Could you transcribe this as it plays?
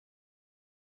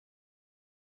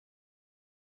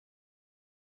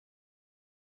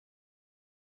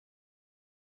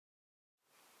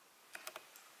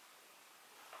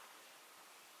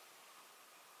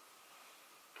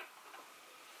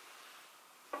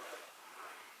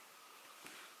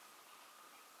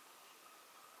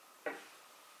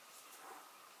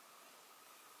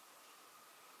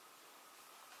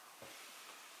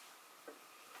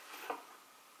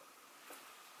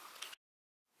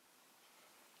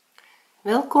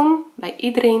Welkom bij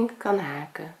Iedereen kan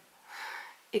haken.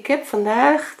 Ik heb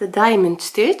vandaag de diamond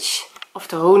stitch of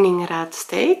de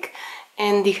honingraadsteek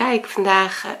en die ga ik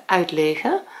vandaag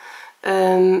uitleggen.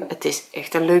 Het is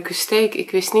echt een leuke steek.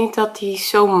 Ik wist niet dat die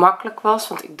zo makkelijk was,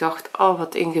 want ik dacht oh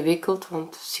wat ingewikkeld,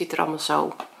 want het ziet er allemaal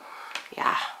zo,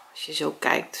 ja, als je zo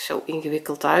kijkt, zo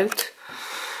ingewikkeld uit.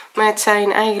 Maar het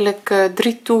zijn eigenlijk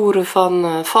 3 toeren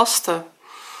van vaste.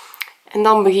 En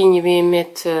dan begin je weer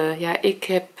met ja, ik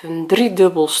heb een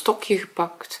 3-dubbel stokje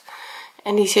gepakt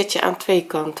en die zet je aan 2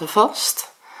 kanten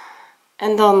vast.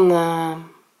 En dan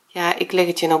ja, ik leg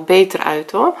het je nog beter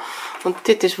uit hoor, want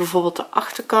dit is bijvoorbeeld de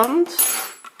achterkant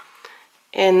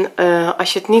en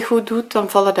als je het niet goed doet dan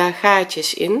vallen daar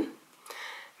gaatjes in,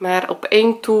 maar op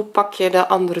één toer pak je de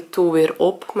andere toer weer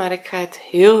op. Maar ik ga het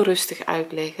heel rustig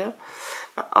uitleggen.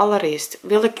 Maar allereerst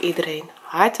wil ik iedereen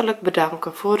hartelijk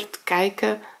bedanken voor het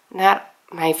kijken naar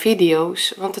mijn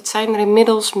video's, want het zijn er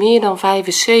inmiddels meer dan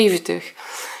 75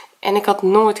 en ik had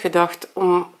nooit gedacht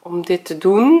om dit te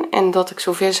doen en dat ik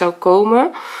zover zou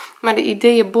komen, maar de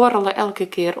ideeën borrelen elke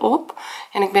keer op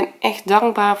en ik ben echt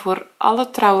dankbaar voor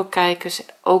alle trouwe kijkers,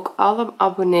 ook alle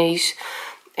abonnees.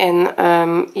 En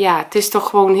ja, het is toch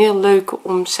gewoon heel leuk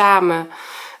om samen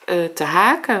te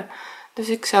haken. Dus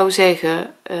ik zou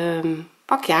zeggen,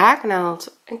 pak je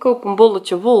haaknaald en koop een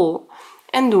bolletje wol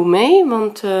en doe mee,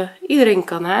 want iedereen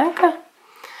kan haken.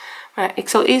 Maar ik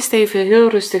zal eerst even heel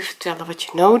rustig vertellen wat je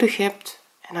nodig hebt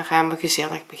en dan gaan we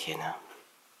gezellig beginnen.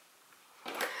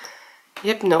 Je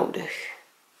hebt nodig,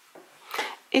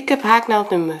 ik heb haaknaald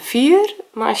nummer 4,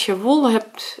 maar als je wol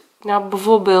hebt, nou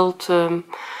bijvoorbeeld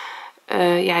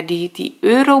ja, die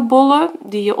eurobollen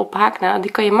die je op haaknaald,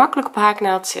 die kan je makkelijk op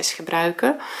haaknaald 6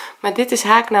 gebruiken, maar dit is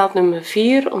haaknaald nummer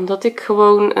 4 omdat ik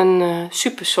gewoon een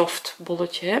super soft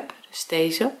bolletje heb, dus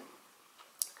deze.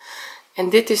 En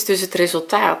dit is dus het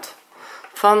resultaat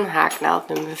van haaknaald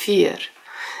nummer 4.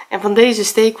 En van deze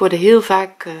steek worden heel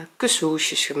vaak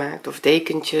kussenhoesjes gemaakt, of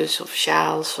dekentjes, of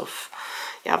sjaals, of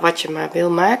ja, wat je maar wil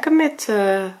maken met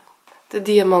de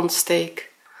diamantsteek.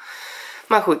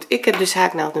 Maar goed, ik heb dus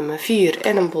haaknaald nummer 4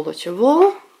 en een bolletje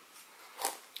wol.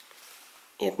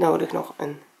 Je hebt nodig nog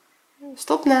een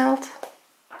stopnaald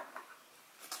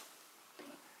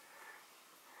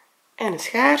en een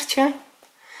schaartje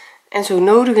en zo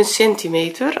nodig een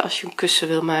centimeter als je een kussen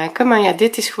wil maken. Maar ja,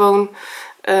 dit is gewoon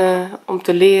om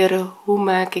te leren hoe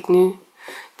maak ik nu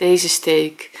deze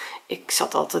steek. Ik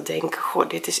zat al te denken, goh,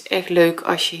 dit is echt leuk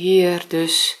als je hier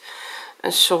dus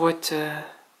een soort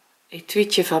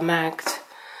etuietje van maakt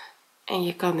en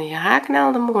je kan er je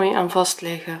haaknaalden mooi aan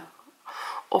vastleggen,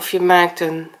 of je maakt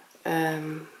een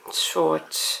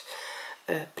soort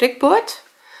prikbord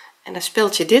en dan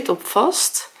speld je dit op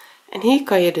vast en hier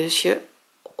kan je dus je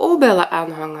oorbellen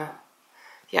aanhangen.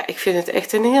 Ja, ik vind het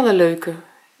echt een hele leuke.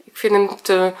 Ik vind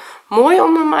het mooi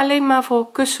om hem alleen maar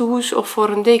voor kussenhoes of voor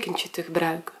een dekentje te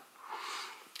gebruiken.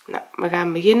 Nou, we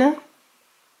gaan beginnen.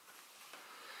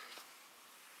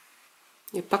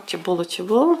 Je pakt je bolletje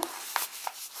wol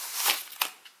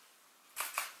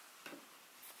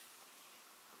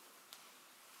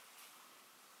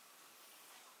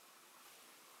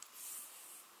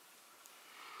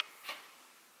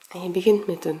en je begint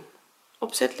met een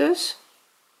opzetlus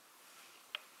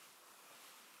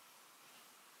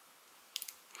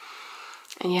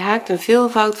en je haakt een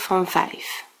veelvoud van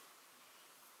 5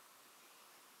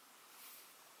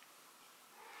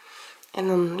 en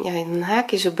dan haak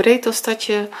je zo breed als dat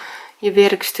je je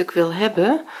werkstuk wil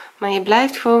hebben, maar je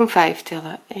blijft gewoon 5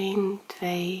 tellen. 1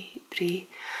 2 3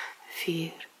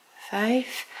 4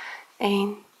 5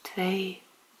 1 2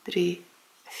 3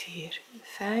 4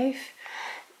 5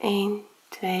 1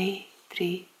 2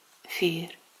 3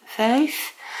 4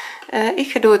 5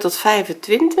 ik ga door tot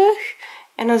 25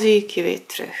 en dan zie ik je weer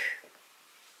terug.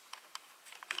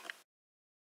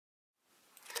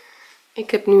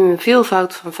 Ik heb nu een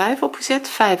veelvoud van 5 opgezet,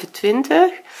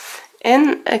 25,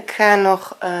 en ik ga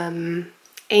nog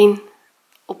 1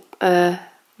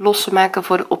 losse maken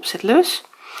voor de opzetlus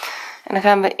en dan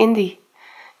gaan we in die,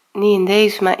 niet in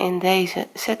deze maar in deze,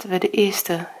 zetten we de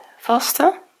eerste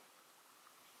vaste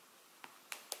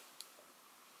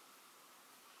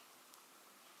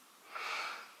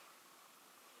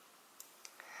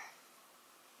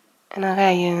en dan ga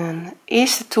je een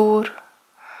eerste toer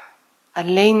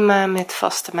alleen maar met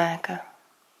vaste maken.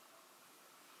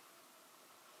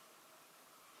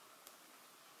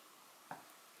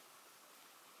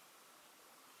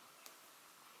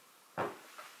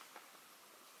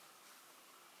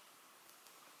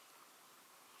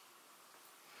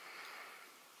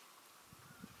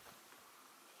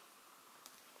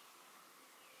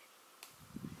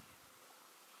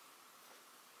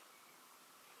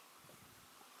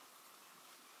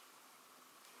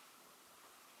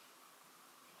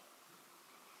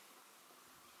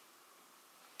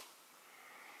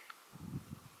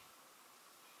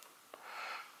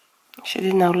 Als je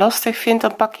dit nou lastig vindt,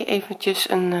 dan pak je eventjes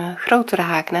een grotere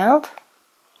haaknaald.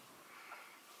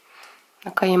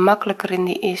 Dan kan je makkelijker in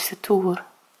die eerste toer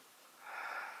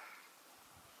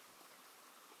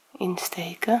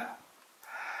insteken.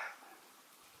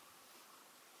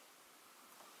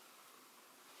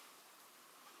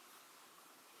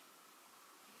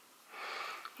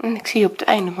 En ik zie je op het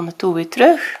einde van de toer weer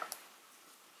terug.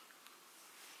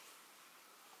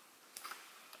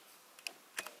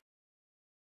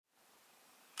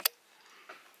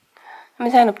 En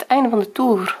we zijn op het einde van de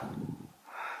toer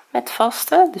met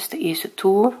vaste, dus de eerste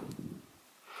toer.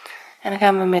 En dan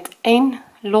gaan we met 1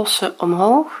 losse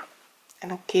omhoog en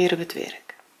dan keren we het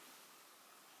werk.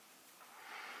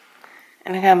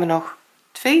 En dan gaan we nog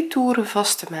 2 toeren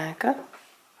vast maken.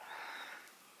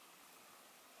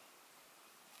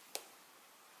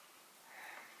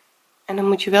 En dan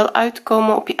moet je wel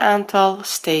uitkomen op je aantal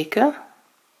steken.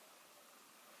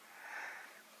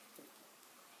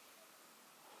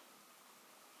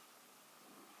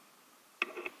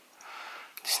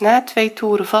 Dus na 2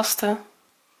 toeren vaste,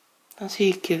 dan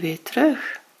zie ik je weer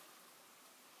terug.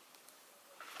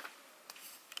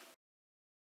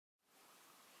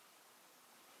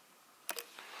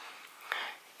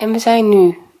 En we zijn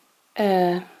nu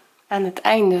aan het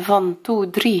einde van toer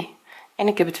 3 en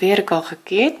ik heb het werk al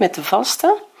gekeerd met de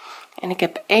vaste en ik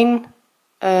heb 1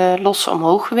 losse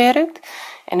omhoog gewerkt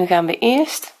en nu gaan we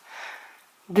eerst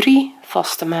 3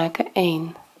 vaste maken.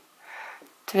 1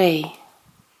 2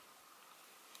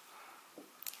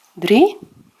 3.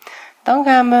 Dan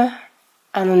gaan we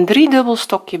aan een 3-dubbel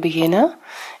stokje beginnen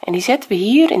en die zetten we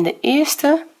hier in de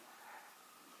eerste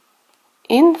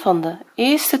in van de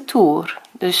eerste toer.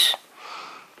 Dus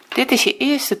dit is je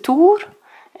eerste toer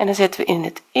en dan zetten we in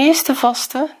het eerste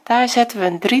vaste, daar zetten we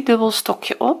een 3-dubbel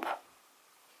stokje op.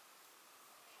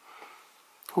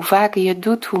 Hoe vaker je het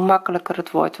doet, hoe makkelijker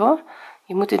het wordt hoor.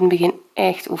 Je moet in het begin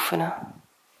echt oefenen.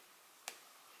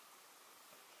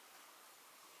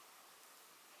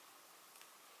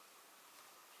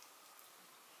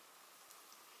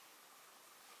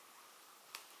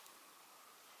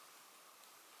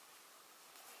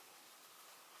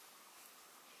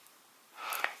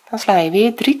 Dan sla je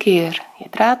weer 3 keer je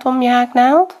draad om je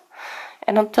haaknaald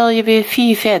en dan tel je weer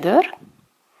 4 verder.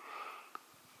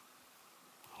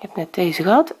 Je hebt net deze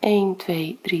gehad, 1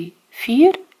 2 3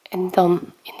 4 en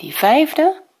dan in die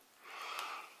 5e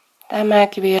daar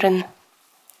maak je weer een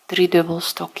 3-dubbel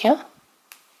stokje.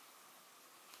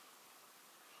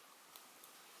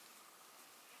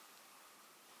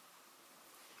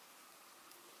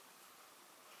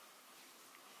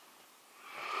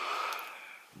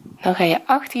 Dan ga je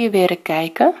achter je werk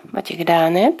kijken wat je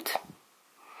gedaan hebt.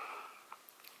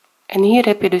 En hier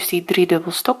heb je dus die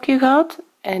 3-dubbel stokje gehad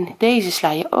en deze sla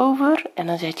je over en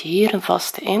dan zet je hier een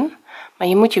vaste in, maar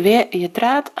je moet je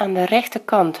draad aan de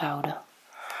rechterkant houden,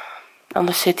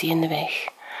 anders zit hij in de weg.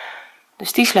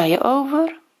 Dus die sla je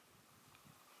over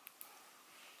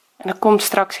en dat komt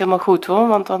straks helemaal goed hoor,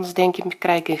 want anders denk je,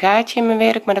 krijg ik een gaatje in mijn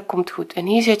werk, maar dat komt goed. En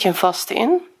hier zet je een vaste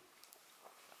in.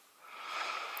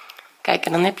 Kijk,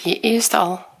 en dan heb je je eerste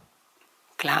al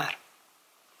klaar.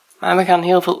 Maar we gaan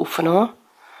heel veel oefenen hoor.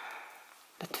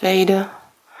 De tweede,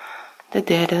 de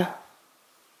derde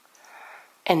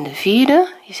en de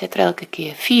vierde. Je zet er elke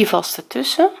keer 4 vaste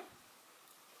tussen.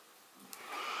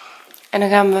 En dan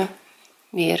gaan we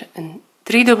weer een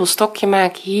 3-dubbel stokje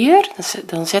maken hier.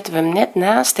 Dan zetten we hem net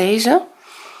naast deze.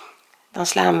 Dan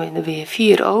slaan we er weer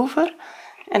 4 over.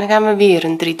 En dan gaan we weer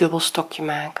een 3-dubbel stokje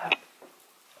maken.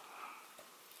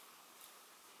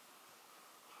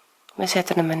 We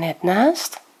zetten hem er net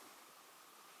naast.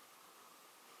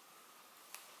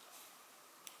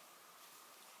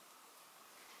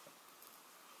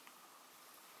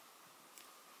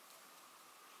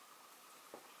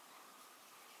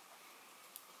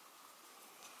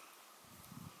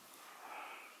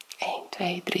 Eén,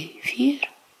 2, 3, 4.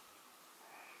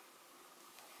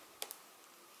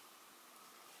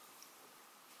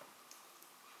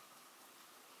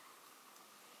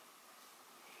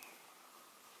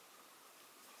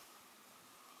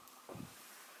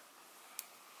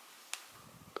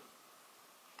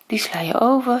 Die sla je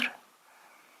over,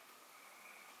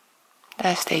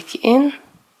 daar steek je in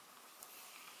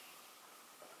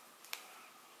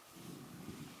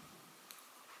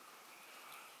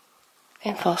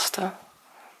en vaste,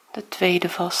 de tweede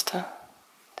vaste,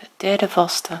 de derde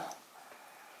vaste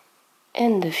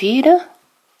en de vierde.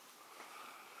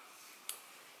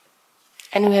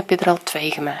 En nu heb je er al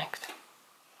 2 gemaakt.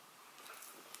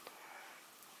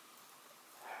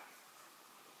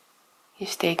 Je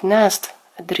steekt naast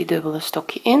het 3-dubbele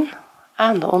stokje in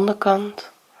aan de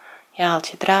onderkant, je haalt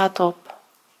je draad op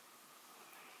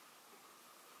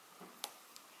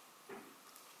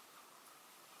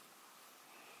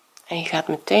en je gaat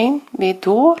meteen weer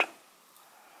door.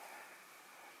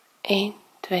 1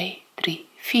 2 3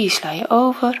 4 sla je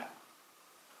over,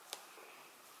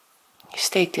 je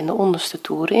steekt in de onderste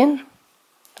toer in,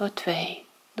 door 2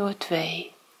 door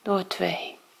 2 door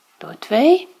 2 door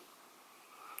 2,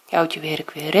 je houdt je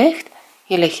werk weer recht,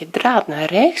 je legt je draad naar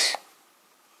rechts,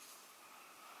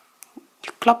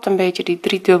 je klapt een beetje die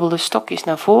 3 dubbele stokjes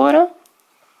naar voren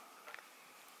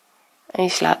en je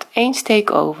slaat 1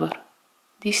 steek over,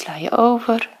 die sla je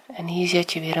over en hier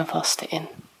zet je weer een vaste in.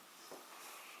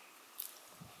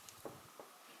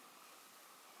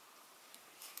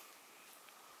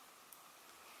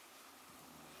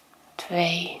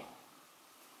 2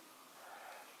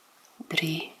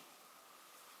 3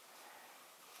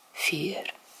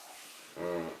 4.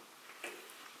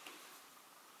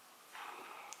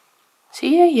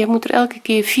 Zie je, je moet er elke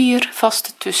keer 4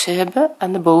 vaste tussen hebben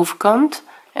aan de bovenkant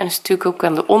en dus natuurlijk ook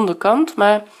aan de onderkant,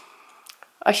 maar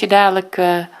als je dadelijk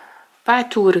een paar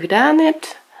toeren gedaan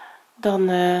hebt, dan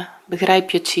begrijp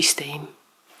je het systeem.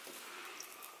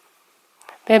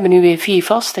 We hebben nu weer 4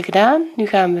 vaste gedaan, nu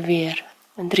gaan we weer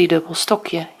een 3-dubbel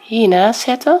stokje hiernaast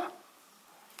zetten.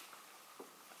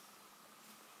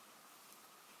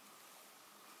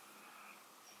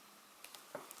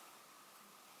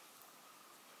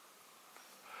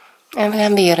 En we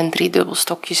gaan weer een 3-dubbel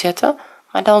stokje zetten,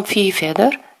 maar dan 4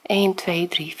 verder. 1 2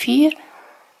 3 4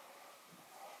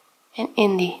 en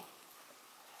in die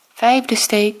 5e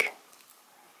steek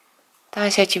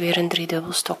daar zet je weer een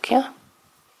 3-dubbel stokje.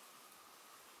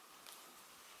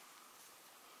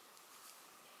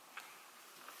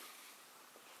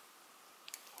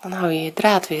 Dan hou je je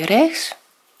draad weer rechts,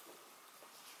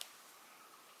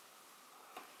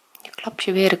 je klapt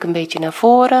je werk een beetje naar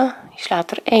voren, je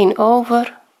slaat er 1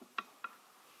 over,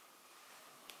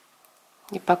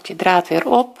 je pakt je draad weer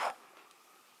op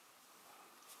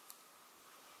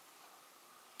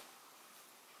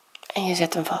en je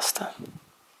zet een vaste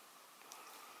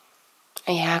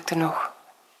en je haakt er nog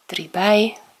 3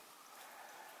 bij,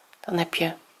 dan heb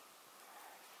je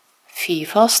 4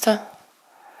 vaste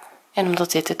en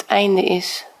omdat dit het einde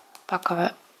is pakken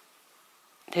we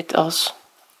dit als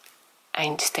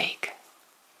eindsteek.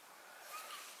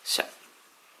 Zo,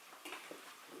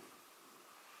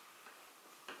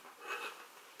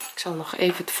 ik zal nog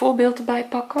even het voorbeeld erbij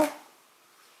pakken.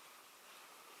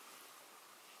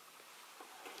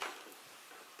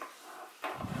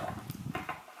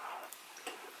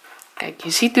 Kijk, je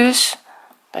ziet dus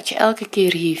dat je elke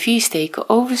keer hier 4 steken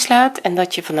overslaat en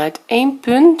dat je vanuit 1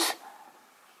 punt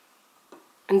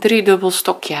een 3-dubbel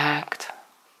stokje haakt.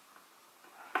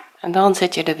 En dan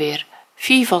zet je er weer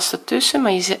 4 vaste tussen,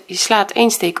 maar je slaat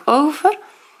 1 steek over,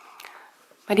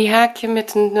 maar die haak je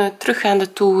met een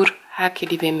teruggaande toer, haak je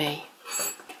die weer mee.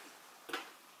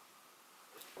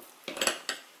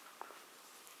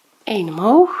 1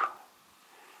 omhoog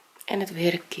en het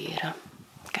werk keren.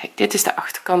 Kijk, dit is de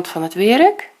achterkant van het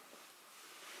werk.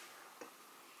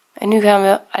 En nu gaan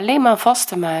we alleen maar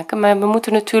vaste maken, maar we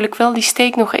moeten natuurlijk wel die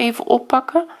steek nog even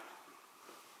oppakken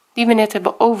die we net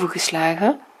hebben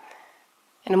overgeslagen.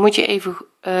 En dan moet je even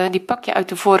die pak je uit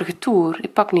de vorige toer. Je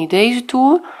pakt niet deze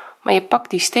toer, maar je pakt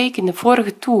die steek in de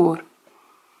vorige toer.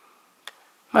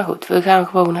 Maar goed, we gaan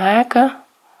gewoon haken,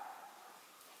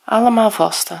 allemaal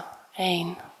vaste.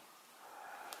 1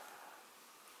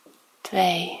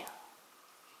 2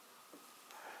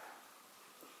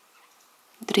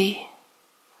 3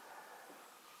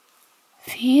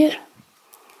 4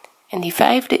 en die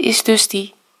 5e is dus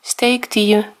die steek die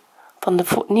je van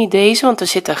de, niet deze, want er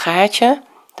zit een gaatje,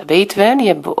 dat weten we, die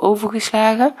hebben we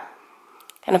overgeslagen,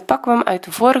 en dan pakken we hem uit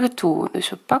de vorige toer. Dus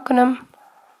we pakken hem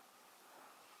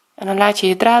en dan laat je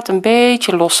je draad een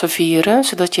beetje losse vieren,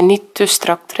 zodat je niet te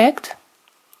strak trekt,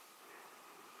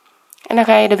 en dan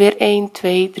ga je er weer 1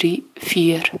 2 3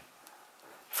 4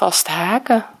 vast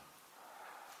haken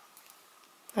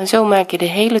en zo maak je de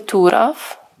hele toer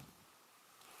af.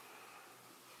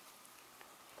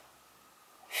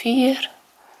 4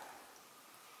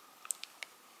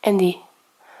 en die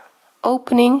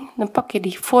opening, dan pak je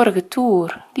die vorige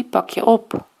toer, die pak je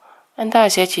op en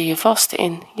daar zet je je vaste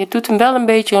in. Je doet hem wel een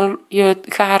beetje je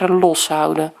garen los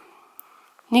houden,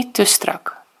 niet te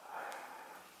strak,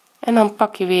 en dan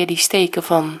pak je weer die steken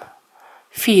van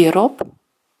 4 op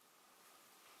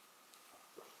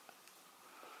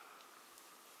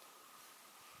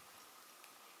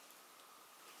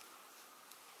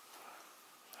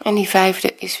en die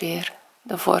 5e is weer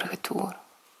de vorige toer.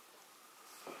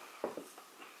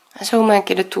 En zo maak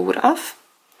je de toer af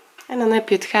en dan heb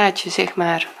je het gaatje zeg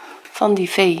maar van die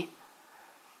V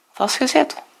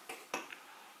vastgezet.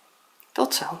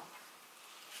 Tot zo.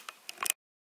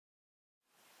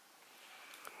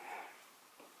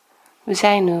 We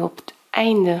zijn nu op het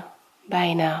einde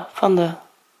bijna van de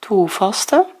toer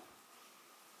vaste.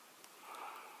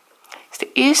 Dit is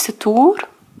de eerste toer.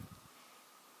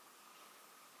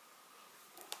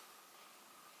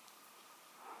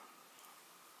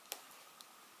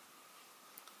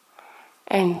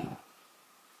 En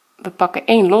we pakken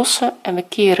 1 losse en we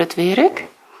keren het werk.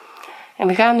 En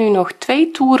we gaan nu nog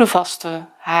 2 toeren vaste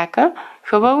haken,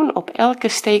 gewoon op elke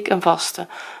steek een vaste.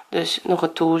 Dus nog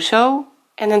een toer zo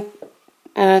en een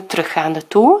teruggaande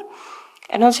toer.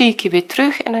 En dan zie ik je weer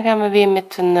terug en dan gaan we weer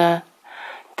met een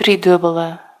 3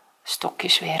 dubbele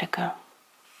stokjes werken.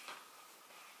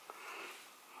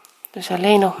 Dus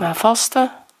alleen nog maar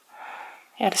vaste.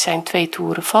 Ja, er zijn 2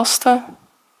 toeren vaste.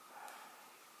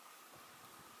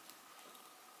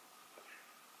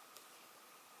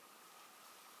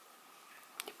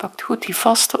 Je pakt goed die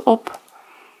vaste op.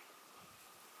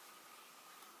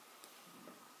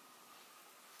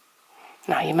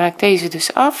 Nou, je maakt deze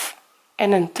dus af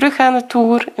en een teruggaande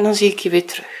toer en dan zie ik je weer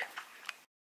terug.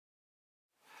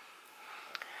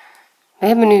 We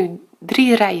hebben nu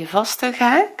 3 rijen vaste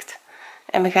gehaakt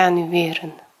en we gaan nu weer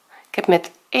ik heb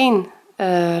met 1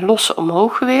 losse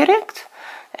omhoog gewerkt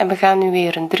en we gaan nu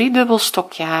weer een 3 dubbel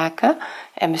stokje haken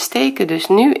en we steken dus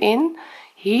nu in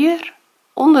hier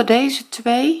onder deze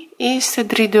 2 eerste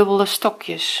 3 dubbele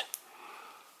stokjes.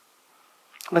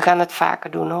 We gaan het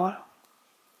vaker doen hoor.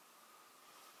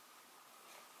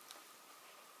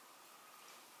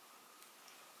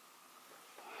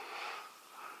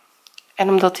 En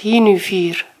omdat hier nu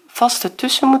 4 vaste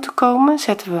tussen moeten komen,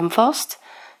 zetten we hem vast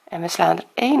en we slaan er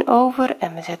 1 over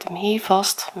en we zetten hem hier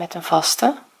vast met een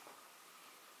vaste.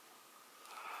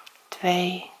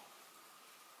 2,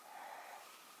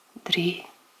 3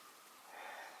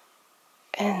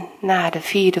 en na de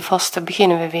 4e vaste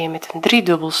beginnen we weer met een 3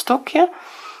 dubbel stokje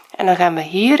en dan gaan we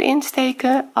hier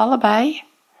insteken allebei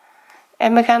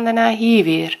en we gaan daarna hier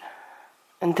weer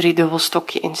een 3 dubbel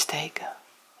stokje insteken.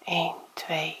 1,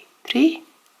 2, 3.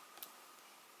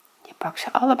 Je pakt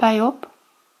ze allebei op.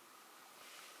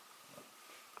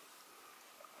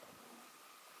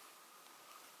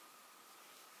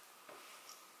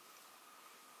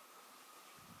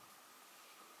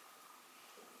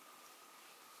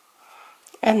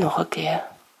 En nog een keer.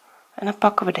 En dan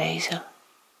pakken we deze.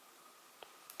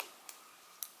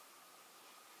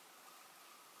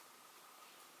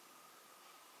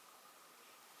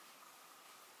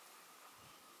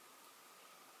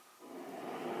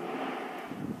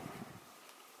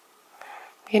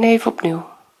 Begin even opnieuw.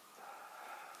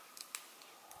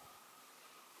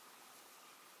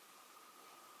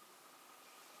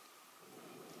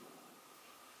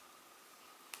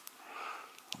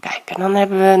 Kijk, en dan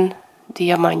hebben we een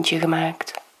diamantje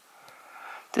gemaakt.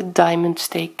 De diamond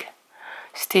steek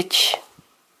stitch.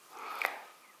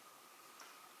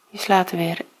 Je slaat er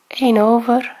weer 1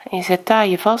 over en je zet daar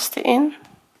je vaste in.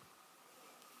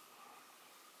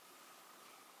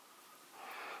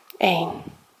 1.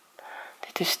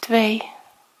 Dit is 2,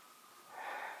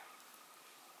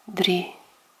 3,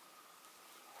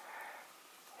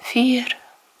 4,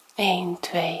 1,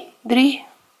 2, 3.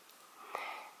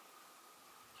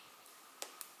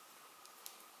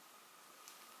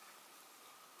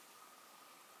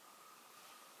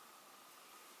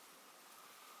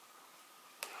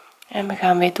 En we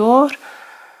gaan weer door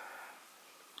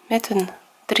met een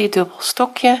 3 dubbel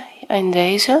stokje in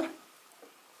deze.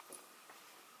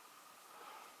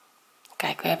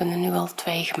 Kijk, we hebben er nu al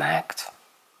 2 gemaakt.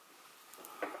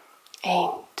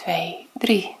 1, 2,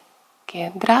 3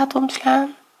 keer draad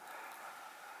omslaan.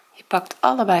 Je pakt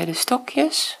allebei de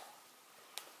stokjes.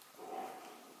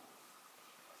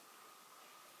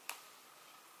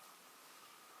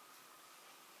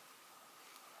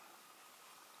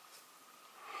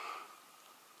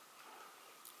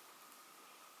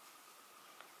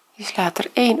 Je slaat er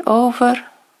 1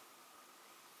 over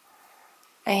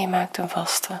en je maakt een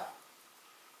vaste.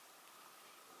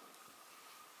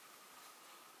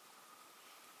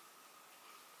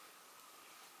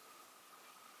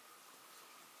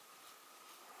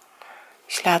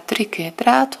 Je slaat 3 keer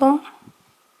draad om.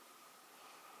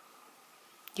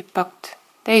 Je pakt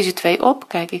deze 2 op.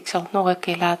 Kijk, ik zal het nog een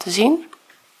keer laten zien.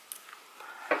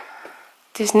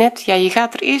 Het is net, ja, je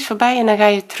gaat er eerst voorbij en dan ga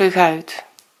je terug uit.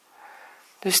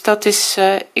 Dus dat is,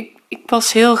 ik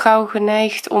was heel gauw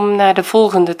geneigd om naar de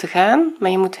volgende te gaan, maar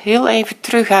je moet heel even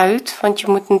terug uit, want je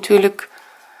moet natuurlijk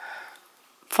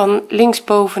van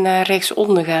linksboven naar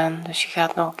rechtsonder gaan. Dus je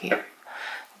gaat nog een keer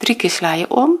 3 keer sla je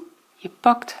om, je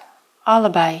pakt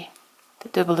allebei de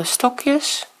dubbele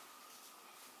stokjes,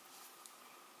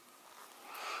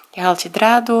 je haalt je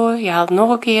draad door, je haalt nog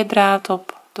een keer draad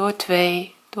op, door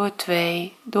 2, door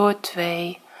 2, door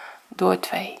 2, door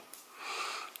 2.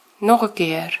 Nog een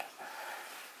keer.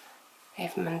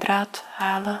 Even mijn draad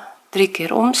halen, 3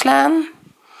 keer omslaan,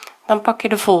 dan pak je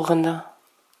de volgende.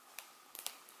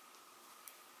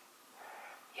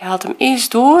 Je haalt hem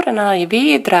eerst door en haal je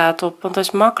weer je draad op, want dat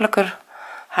is makkelijker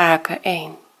haken.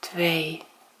 1, 2,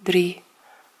 3,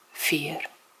 4.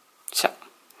 Zo.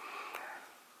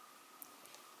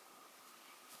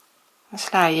 Dan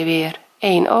sla je weer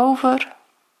 1 over,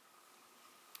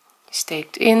 je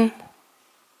steekt in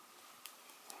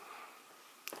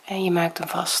en je maakt een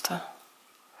vaste.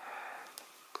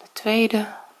 De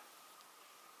tweede,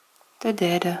 de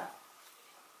derde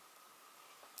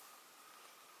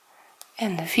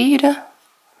en de vierde,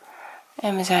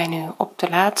 en we zijn nu op de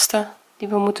laatste die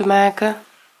we moeten maken,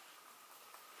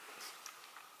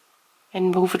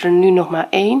 en we hoeven er nu nog maar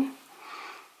 1,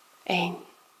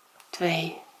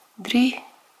 2, 3,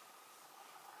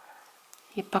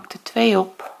 je pakt er 2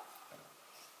 op,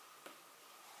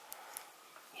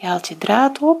 je haalt je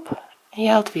draad op en je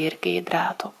haalt weer een keer je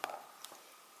draad op.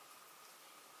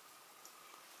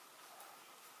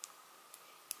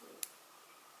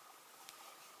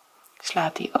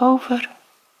 Slaat die over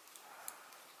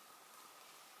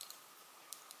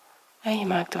en je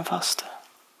maakt een vaste.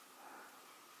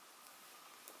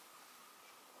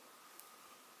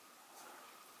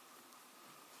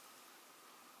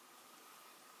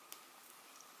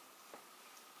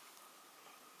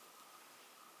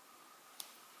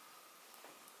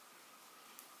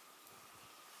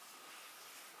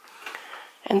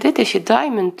 En dit is je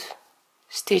diamond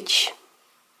stitch.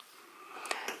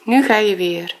 Nu ga je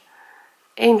weer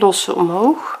 1 losse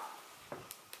omhoog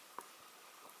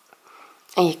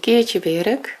en je keert je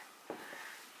werk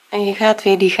en je gaat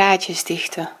weer die gaatjes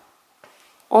dichten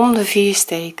om de 4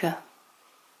 steken.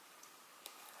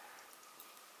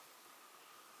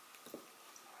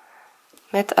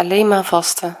 Met alleen maar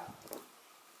vaste.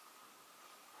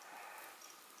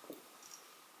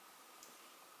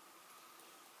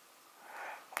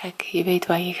 Kijk, je weet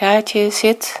waar je gaatje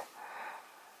zit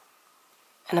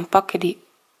en dan pak je die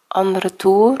andere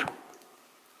toer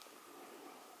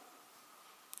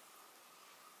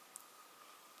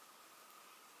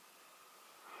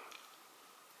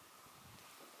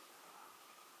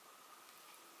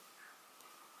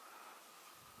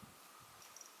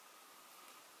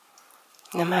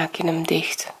en dan maak je hem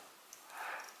dicht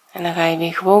en dan ga je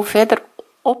weer gewoon verder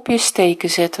op je steken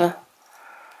zetten.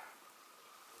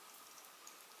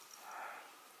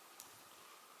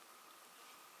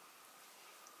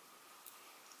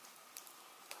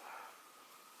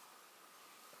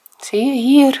 Zie je,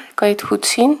 hier kan je het goed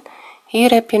zien,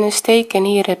 hier heb je een steek en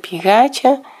hier heb je een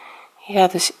gaatje. Je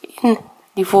gaat dus in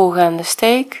die voorgaande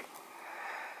steek,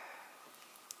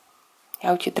 je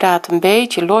houdt je draad een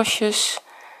beetje losjes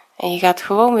en je gaat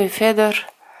gewoon weer verder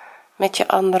met je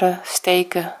andere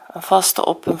steken een vaste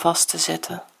op en vaste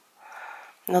zetten.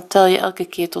 En dan tel je elke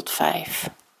keer tot 5.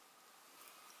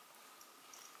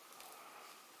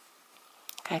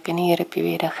 Kijk, en hier heb je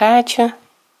weer een gaatje.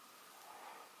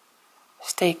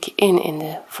 Steek je in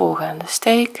de voorgaande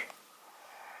steek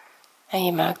en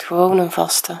je maakt gewoon een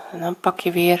vaste en dan pak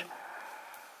je weer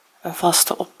een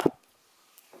vaste op.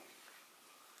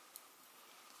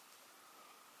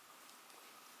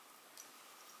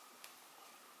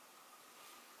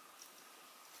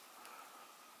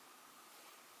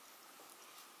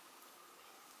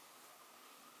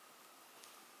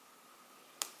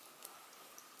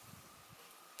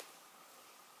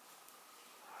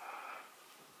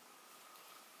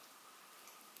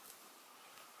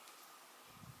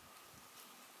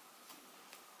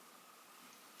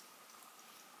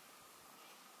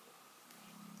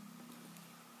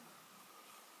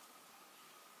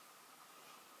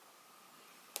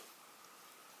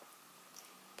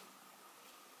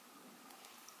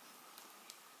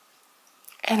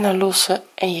 En dan lossen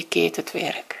en je keert het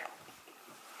werk.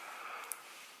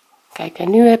 Kijk, en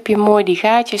nu heb je mooi die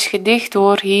gaatjes gedicht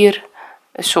door hier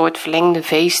een soort verlengde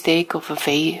V-steek of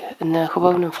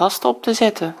gewoon een vast op te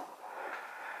zetten.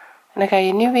 En dan ga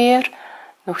je nu weer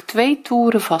nog 2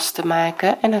 toeren vast te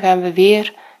maken en dan gaan we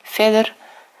weer verder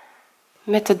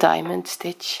met de diamond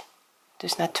stitch.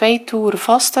 Dus na 2 toeren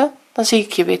vaste, dan zie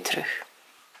ik je weer terug.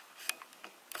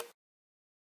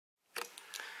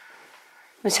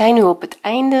 We zijn nu op het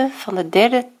einde van de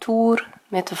derde toer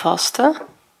met de vaste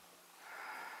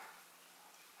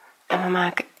en we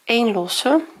maken 1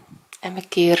 losse en we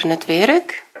keren het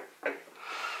werk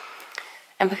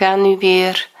en we gaan nu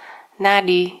weer naar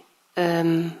die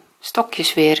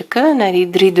stokjes werken, naar die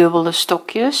 3 dubbele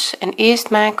stokjes, en eerst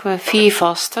maken we 4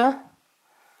 vaste.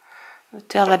 We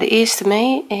tellen de eerste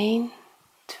mee, 1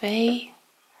 2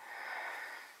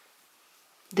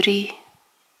 3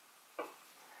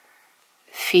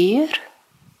 4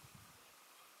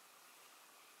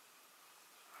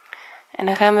 en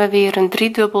dan gaan we weer een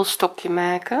driedubbel stokje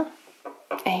maken.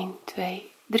 1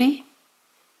 2 3.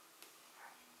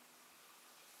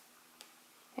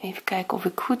 Even kijken of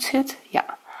ik goed zit.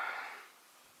 Ja,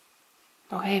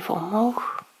 nog even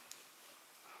omhoog.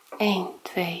 1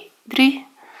 2 3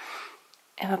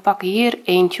 en we pakken hier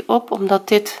eentje op, omdat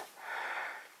dit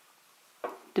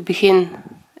het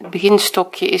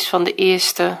beginstokje is van de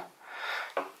eerste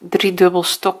driedubbel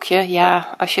stokje.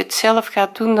 Ja, als je het zelf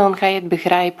gaat doen, dan ga je het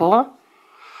begrijpen hoor.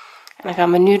 En dan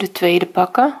gaan we nu de tweede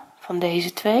pakken van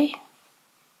deze twee.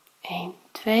 1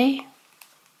 2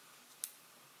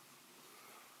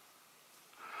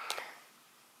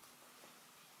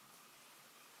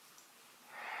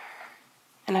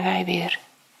 en dan ga je weer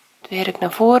het werk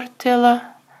naar voren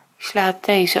tillen. Je slaat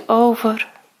deze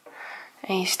over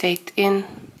en je steekt in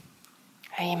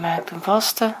en je maakt een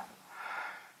vaste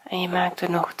en je maakt er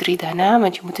nog 3 daarna,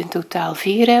 want je moet in totaal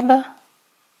 4 hebben.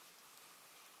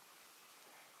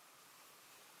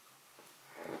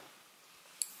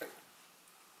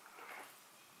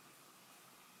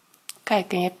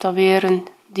 Kijk, en je hebt alweer een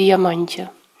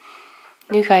diamantje.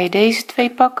 Nu ga je deze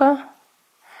twee pakken,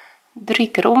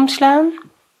 3 keer omslaan,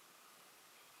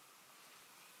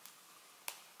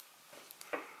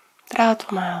 draad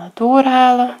omhalen,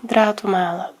 doorhalen, draad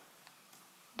omhalen,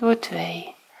 door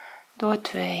 2, door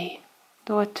 2,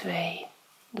 door 2,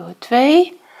 door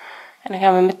 2 en dan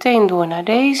gaan we meteen door naar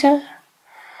deze,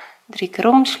 3 keer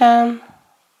omslaan,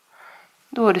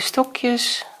 door de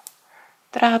stokjes,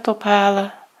 draad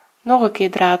ophalen, nog een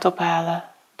keer draad ophalen,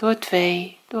 door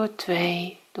 2, door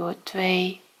 2, door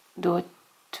 2, door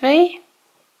 2.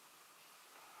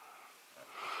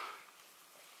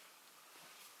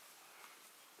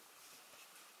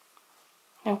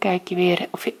 Dan kijk je weer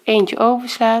of je eentje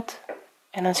overslaat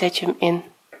en dan zet je hem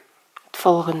in het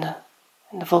volgende,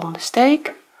 in de volgende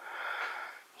steek.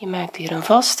 Je maakt hier een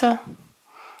vaste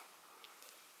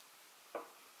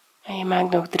en je maakt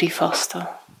nog 3 vaste.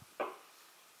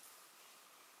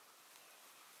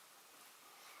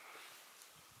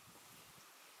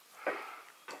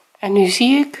 En nu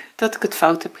zie ik dat ik het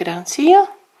fout heb gedaan. Zie je?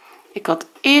 Ik had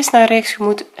eerst naar rechts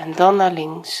moeten en dan naar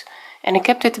links. En ik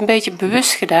heb dit een beetje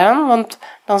bewust gedaan, want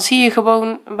dan zie je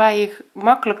gewoon waar je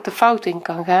makkelijk de fout in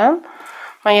kan gaan.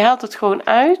 Maar je haalt het gewoon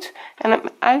uit en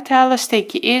het uithalen steek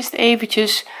je eerst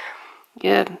eventjes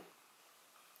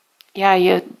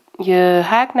je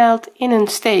haaknaald in een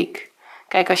steek.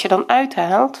 Kijk, als je dan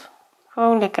uithaalt,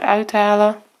 gewoon lekker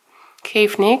uithalen,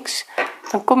 geeft niks,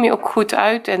 dan kom je ook goed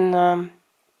uit en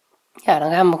ja,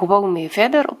 dan gaan we gewoon weer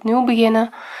verder, opnieuw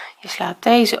beginnen. Je slaat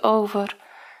deze over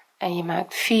en je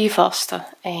maakt 4 vaste.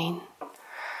 1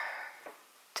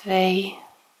 2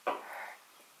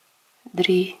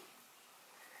 3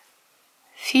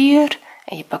 4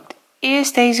 en je pakt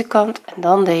eerst deze kant en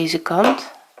dan deze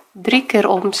kant, 3 keer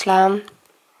omslaan,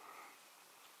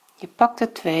 je pakt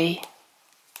er 2,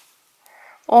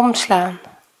 omslaan,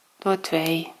 door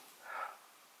 2,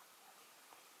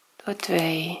 door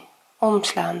 2,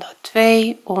 omslaan, door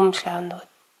 2, omslaan, door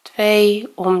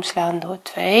 2, omslaan, door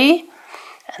 2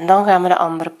 en dan gaan we de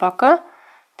andere pakken,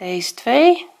 deze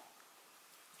 2,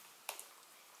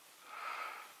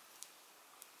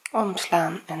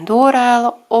 omslaan en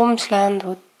doorhalen, omslaan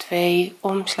door 2,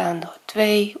 omslaan door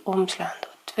 2, omslaan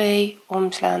door 2,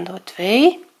 omslaan door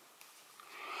 2.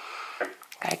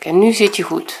 Kijk, en nu zit je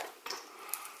goed,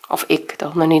 of ik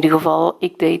dan in ieder geval,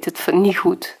 ik deed het niet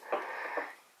goed.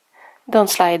 Dan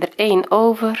sla je er 1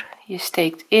 over, je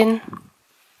steekt in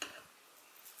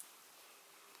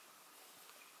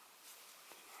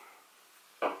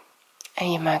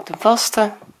en je maakt een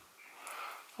vaste,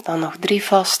 dan nog 3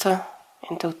 vaste,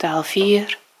 in totaal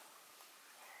 4.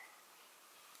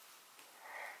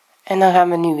 En dan gaan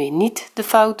we nu weer niet de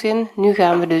fout in, nu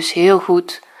gaan we dus heel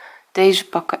goed deze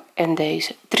pakken en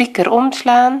deze 3 keer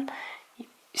omslaan,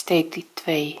 steek die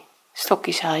 2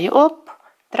 stokjes, haal je op,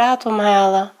 draad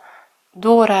omhalen,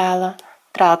 doorhalen,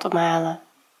 draad omhalen,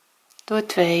 door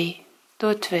 2,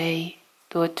 door 2,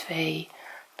 door 2,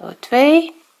 door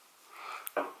 2,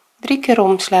 3 keer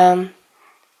omslaan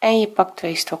en je pakt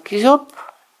 2 stokjes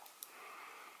op,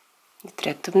 je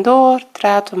trekt hem door,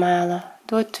 draad omhalen,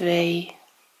 door 2,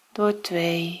 door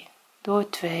 2, door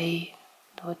 2,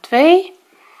 door 2,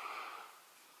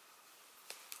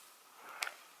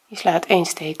 je slaat 1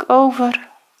 steek over,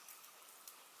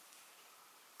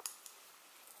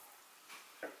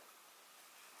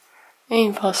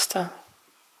 een vaste,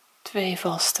 2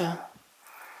 vaste,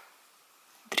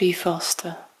 3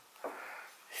 vaste,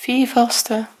 4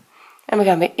 vaste en we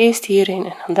gaan weer eerst hierin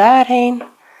en dan daarheen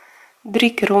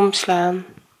 3 keer omslaan,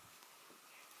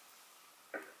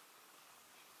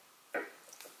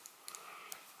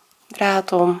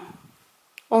 draad om,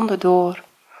 onderdoor,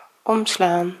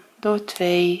 omslaan, door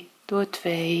 2, door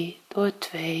 2, door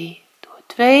 2, door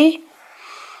 2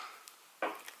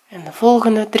 en de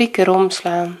volgende 3 keer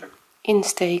omslaan,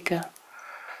 insteken,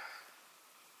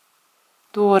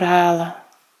 doorhalen,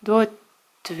 door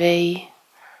 2,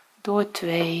 door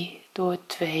 2, door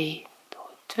 2,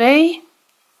 door 2,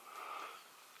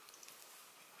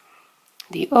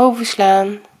 die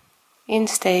overslaan,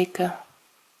 insteken,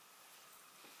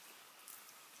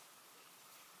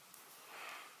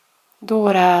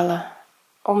 doorhalen,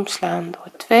 omslaan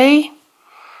door 2,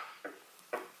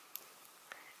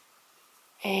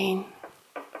 1,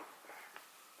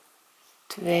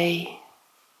 2,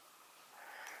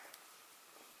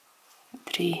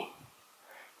 3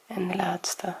 en de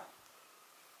laatste.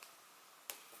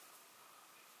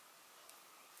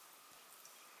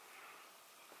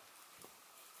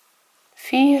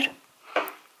 4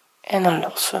 en dan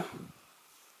lossen.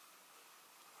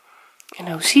 En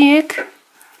nou zie ik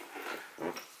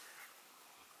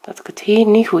dat ik het hier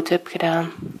niet goed heb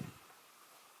gedaan.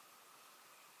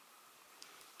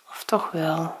 Of toch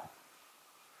wel.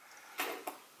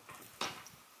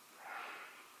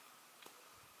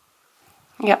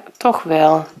 Ja, toch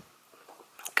wel.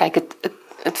 Kijk,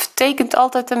 het vertekent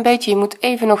altijd een beetje. Je moet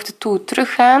even nog de toer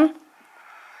teruggaan.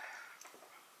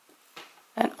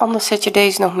 En anders zet je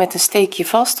deze nog met een steekje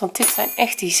vast, want dit zijn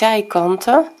echt die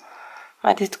zijkanten.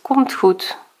 Maar dit komt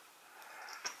goed.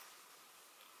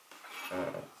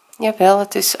 Jawel,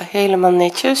 het is helemaal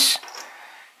netjes.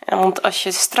 En want als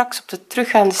je straks op de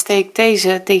teruggaande steek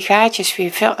die gaatjes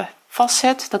weer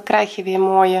vastzet, dan krijg je weer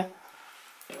mooie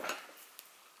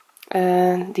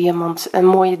een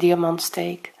mooie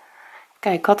diamantsteek.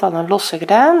 Kijk, ik had al een losse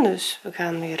gedaan, dus we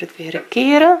gaan weer een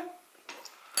keren.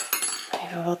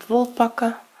 Even wat wol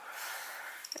pakken.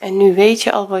 En nu weet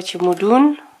je al wat je moet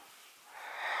doen.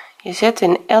 Je zet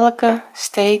in elke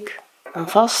steek een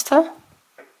vaste.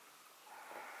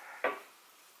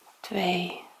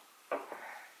 2,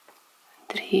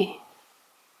 3,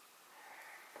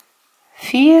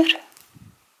 4.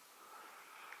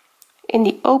 In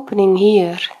die opening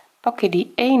hier pak je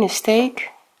die ene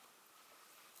steek.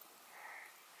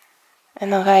 En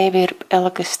dan ga je weer op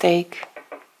elke steek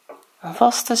een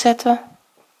vaste zetten.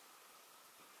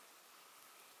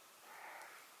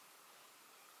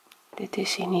 Dit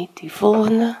is hier niet, die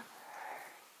volgende.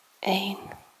 1,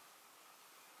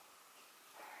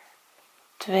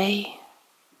 2,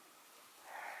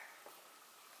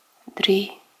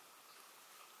 3,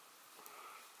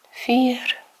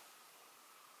 4.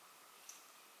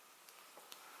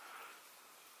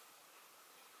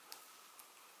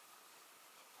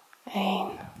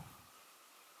 1,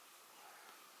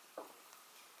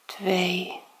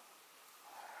 2,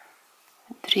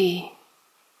 3,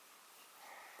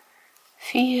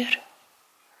 4.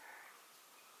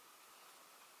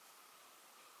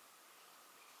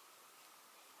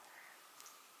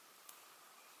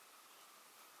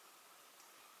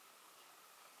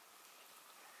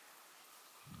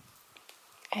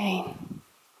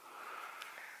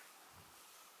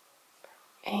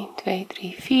 1, 2,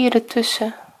 3, 4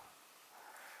 ertussen.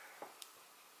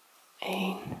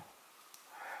 1,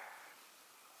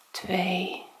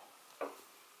 2,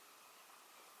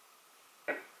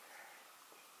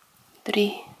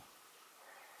 3,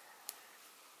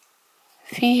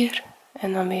 4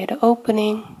 en dan weer de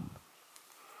opening.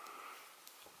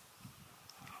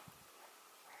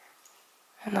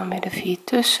 En dan weer de 4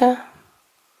 tussen.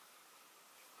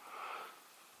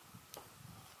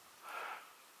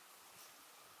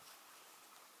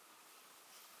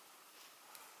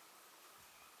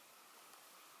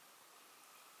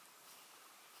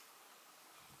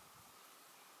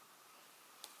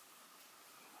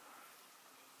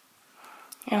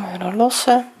 En weer een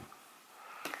losse.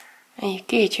 En je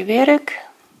keert je werk.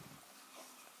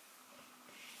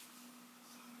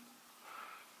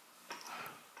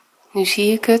 Nu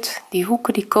zie ik het, die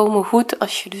hoeken die komen goed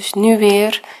als je dus nu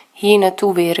weer hier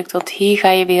naartoe werkt, want hier ga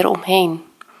je weer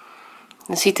omheen.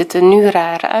 Dan ziet het er nu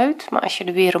raar uit, maar als je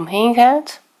er weer omheen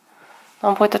gaat,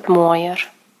 dan wordt het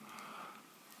mooier.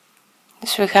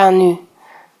 Dus we gaan nu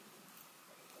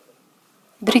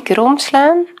 3 keer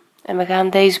omslaan en we gaan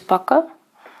deze pakken.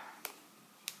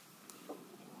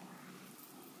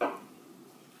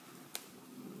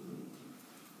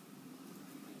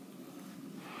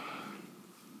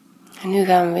 En nu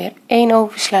gaan we weer 1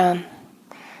 overslaan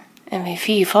en weer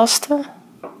 4 vaste.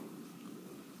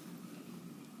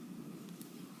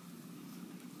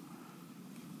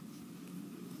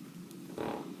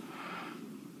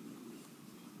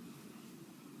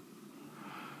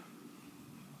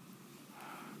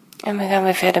 gaan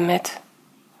we verder met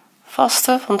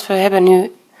vaste, want we hebben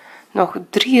nu nog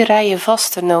 3 rijen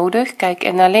vaste nodig. Kijk,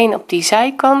 en alleen op die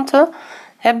zijkanten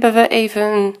hebben we even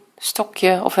een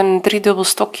stokje of een driedubbel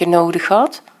stokje nodig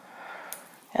gehad.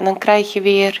 En dan krijg je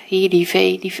weer hier die V.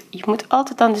 Je moet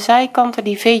altijd aan de zijkanten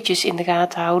die veetjes in de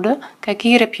gaten houden. Kijk,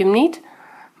 hier heb je hem niet,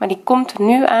 maar die komt er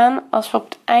nu aan als we op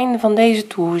het einde van deze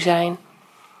toer zijn.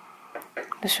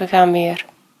 Dus we gaan weer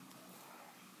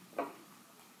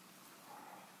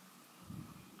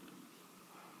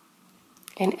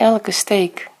in elke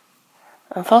steek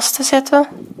een vaste zetten.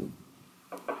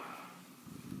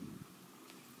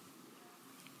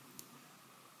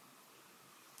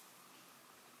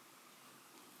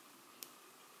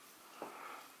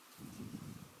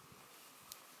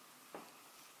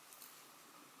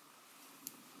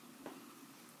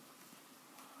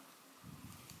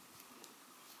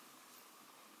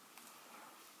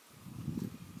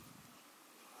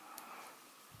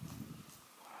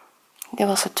 Dit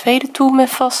was de tweede toer met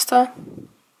vaste.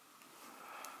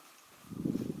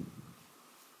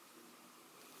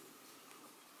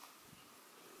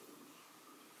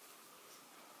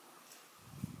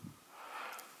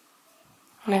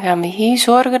 En dan gaan we hier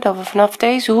zorgen dat we vanaf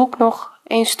deze hoek nog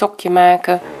een stokje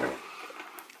maken.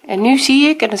 En nu zie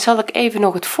ik, en dan zal ik even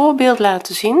nog het voorbeeld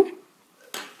laten zien.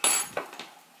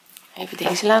 Even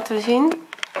deze laten zien.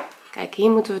 Kijk,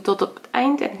 hier moeten we tot op het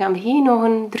eind en dan gaan we hier nog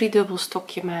een driedubbel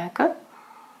stokje maken.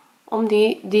 Om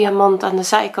die diamant aan de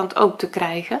zijkant ook te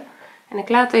krijgen. En ik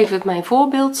laat even mijn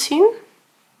voorbeeld zien.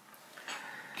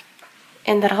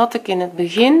 En daar had ik in het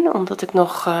begin, omdat ik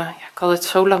nog, ik had het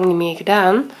zo lang niet meer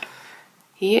gedaan.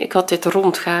 Hier, ik had dit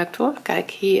rond gehaakt hoor.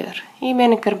 Kijk hier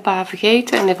ben ik er een paar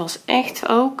vergeten en dit was echt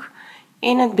ook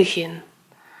in het begin.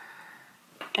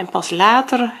 En pas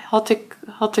later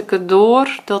had ik het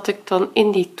door dat ik dan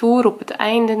in die toer op het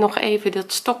einde nog even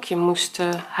dat stokje moest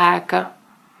haken.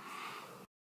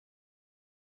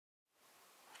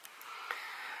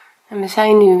 En we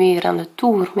zijn nu weer aan de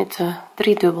toer met de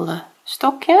driedubbele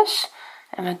stokjes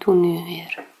en we doen nu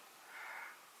weer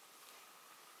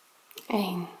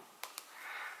 1,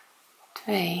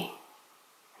 2,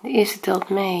 de eerste telt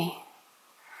mee,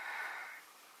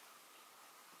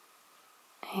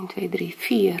 1, 2, 3,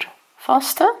 4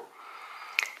 vaste.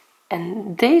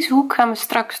 En deze hoek gaan we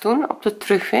straks doen op de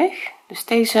terugweg. Dus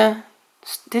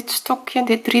dit stokje,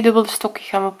 dit driedubbele stokje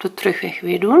gaan we op de terugweg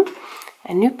weer doen.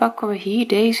 En nu pakken we hier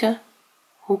deze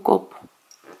hoek op.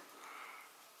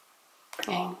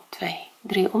 1, 2,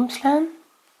 3 omslaan.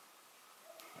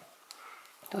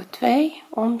 Door 2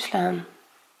 omslaan.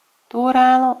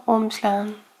 Doorhalen,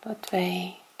 omslaan. Door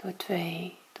 2, door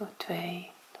 2, door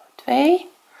 2, door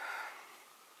 2.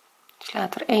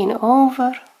 Slaat er 1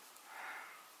 over.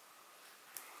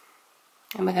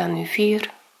 En we gaan nu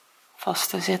 4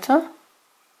 vaste zetten.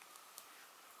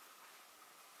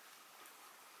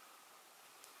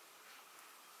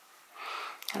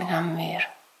 En dan gaan we weer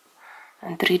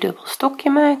een driedubbel stokje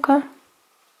maken.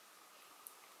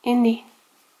 In die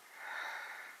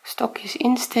stokjes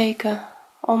insteken,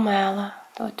 omhalen,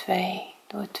 door 2,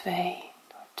 door 2,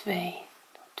 door 2,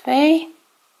 door 2.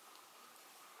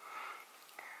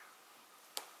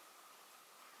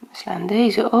 We slaan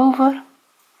deze over.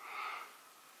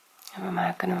 En we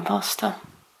maken een vaste.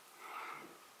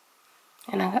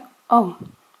 En dan,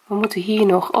 we moeten hier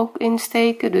nog ook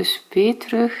insteken, dus weer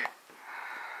terug.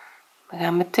 We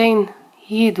gaan meteen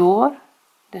hierdoor,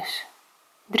 dus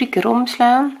 3 keer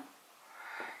omslaan,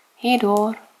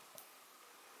 hierdoor.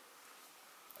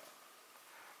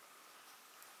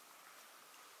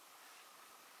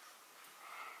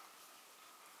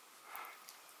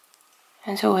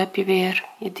 En zo heb je weer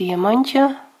je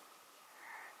diamantje.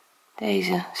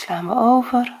 Deze slaan we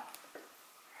over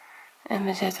en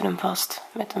we zetten hem vast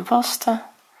met een vaste.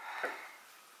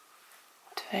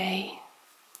 2,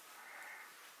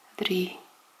 3,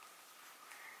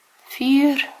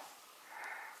 4.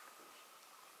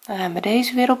 Dan gaan we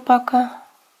deze weer oppakken,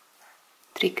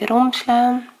 3 keer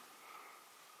omslaan.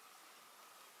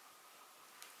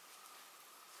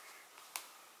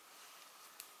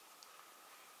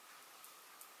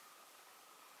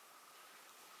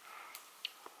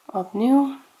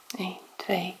 Opnieuw 1,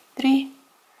 2, 3.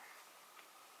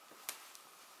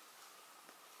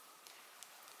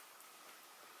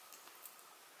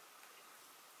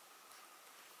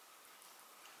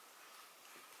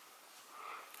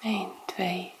 Eén,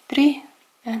 2, 3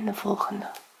 en de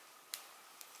volgende.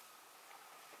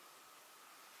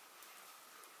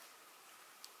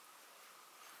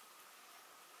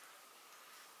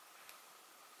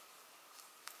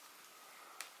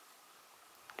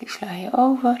 Die sla je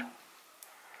over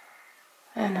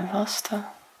en een vaste.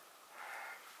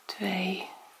 2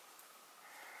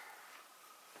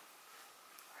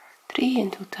 3 in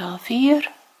totaal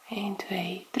 4 1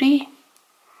 2 3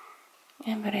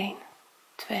 en weer 1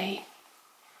 2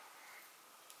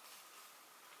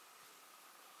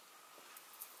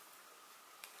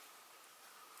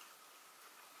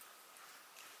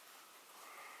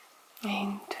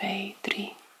 1 2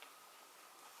 3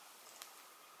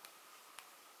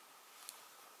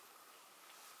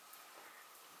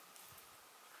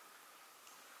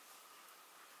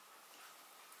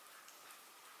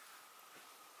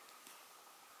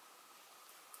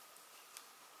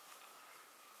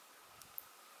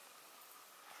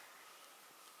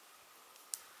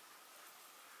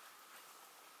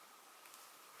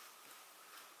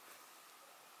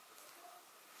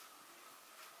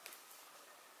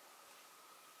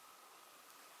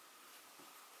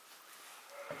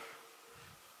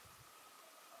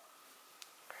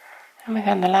 en we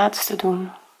gaan de laatste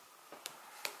doen.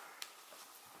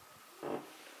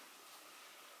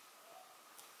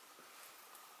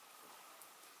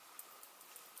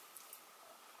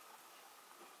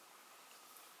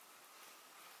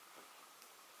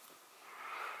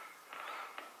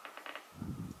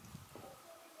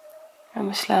 En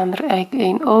we slaan er eigenlijk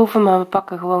 1 over, maar we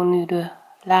pakken gewoon nu de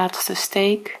laatste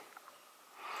steek.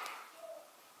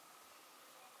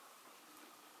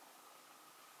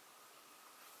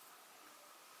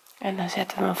 En dan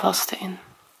zetten we een vaste in.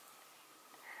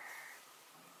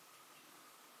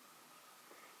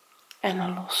 En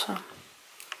een losse.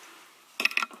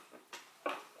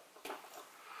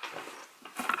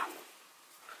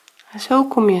 En zo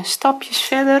kom je stapjes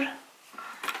verder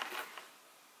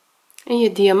in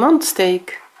je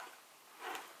diamantsteek.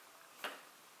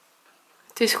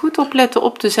 Het is goed opletten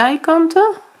op de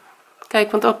zijkanten.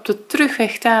 Kijk, want op de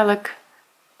terugweg dadelijk,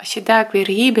 als je daar weer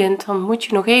hier bent, dan moet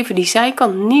je nog even die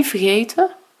zijkant niet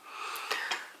vergeten.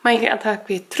 Maar je gaat daar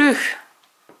weer terug.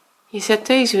 Je zet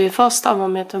deze weer vast, allemaal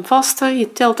met een vaste.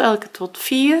 Je telt elke tot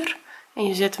 4 en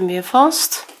je zet hem weer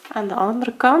vast aan de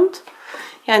andere kant.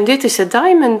 Ja, en dit is de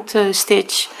diamond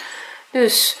stitch.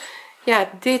 Dus ja,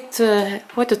 dit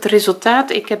wordt het resultaat.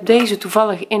 Ik heb deze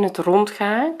toevallig in het rond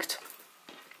gehaakt.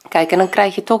 Kijk, en dan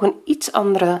krijg je toch een iets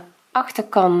andere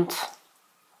achterkant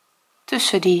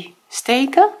tussen die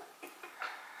steken.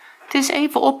 Het is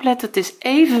even opletten, het is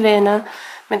even wennen.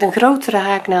 Met een grotere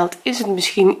haaknaald is het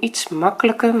misschien iets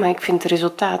makkelijker, maar ik vind het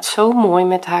resultaat zo mooi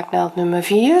met haaknaald nummer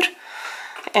 4.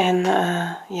 En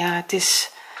ja, het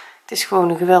is gewoon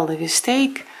een geweldige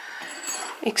steek.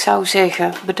 Ik zou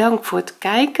zeggen, bedankt voor het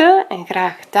kijken en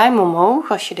graag duim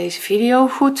omhoog als je deze video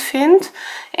goed vindt.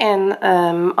 En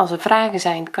als er vragen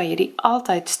zijn, kan je die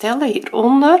altijd stellen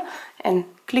hieronder.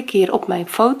 En klik hier op mijn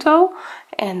foto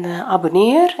en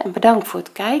abonneer. En bedankt voor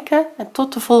het kijken en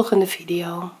tot de volgende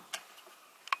video.